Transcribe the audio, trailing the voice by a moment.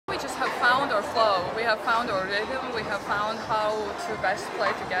have found our rhythm, we have found how to best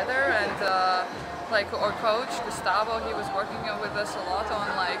play together, and like our coach Gustavo, he was working with us a lot on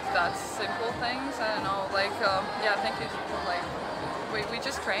like that simple things. I don't know, like yeah, I think it's like we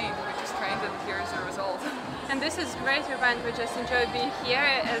just trained, and here's the result. And this is great event. We just enjoy being here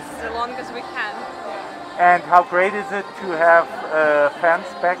as long as we can. And how great is it to have fans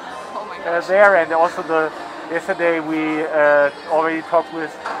back there? And also yesterday we already talked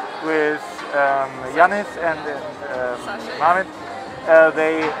with Yanis and Mohamed.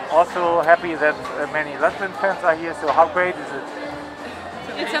 They also happy that many Latvian fans are here. So how great is it?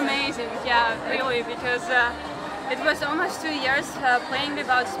 It's amazing, yeah, really, because it was almost 2 years playing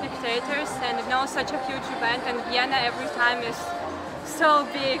without spectators, and such a huge event. And Vienna every time is so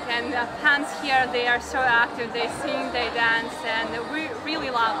big, and the fans here, they are so active, they sing, they dance, and we really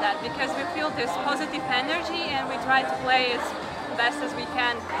love that because we feel this positive energy, and we try to play as best as we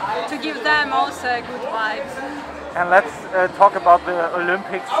can to give them also good vibes. And let's talk about the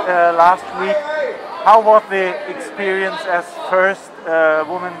Olympics last week. How was the experience as first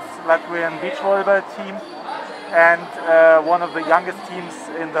women's Latvian beach volleyball team and one of the youngest teams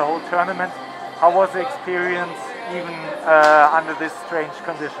in the whole tournament? How was the experience even under these strange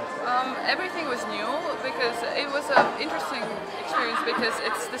conditions? Everything was new because it was an interesting experience because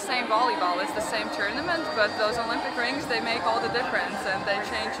it's the same volleyball, it's the same tournament, but those Olympic rings, they make all the difference and they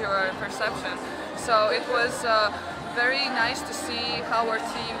change your perception. So it was very nice to see how our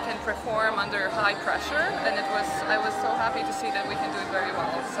team can perform under high pressure, and I was so happy to see that we can do it very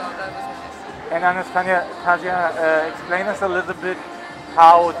well, so that was nice. And Anastasia, explain us a little bit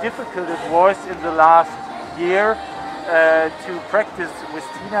how difficult it was in the last year to practice with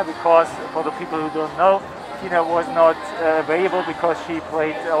Tina, because for the people who don't know, Tina was not available because she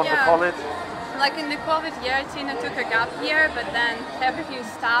played on the college. Like in the COVID year, Tina took a gap year, but then everything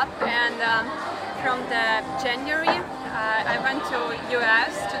stopped, and from the January I went to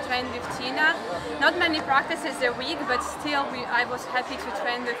US to train with Tina. Not many practices a week, but still I was happy to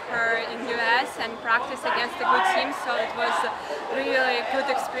train with her in US and practice against a good team, so it was really a good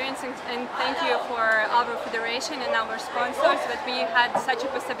experience, and thank you for our federation and our sponsors that we had such a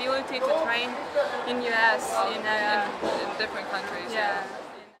possibility to train in US in different countries. Yeah.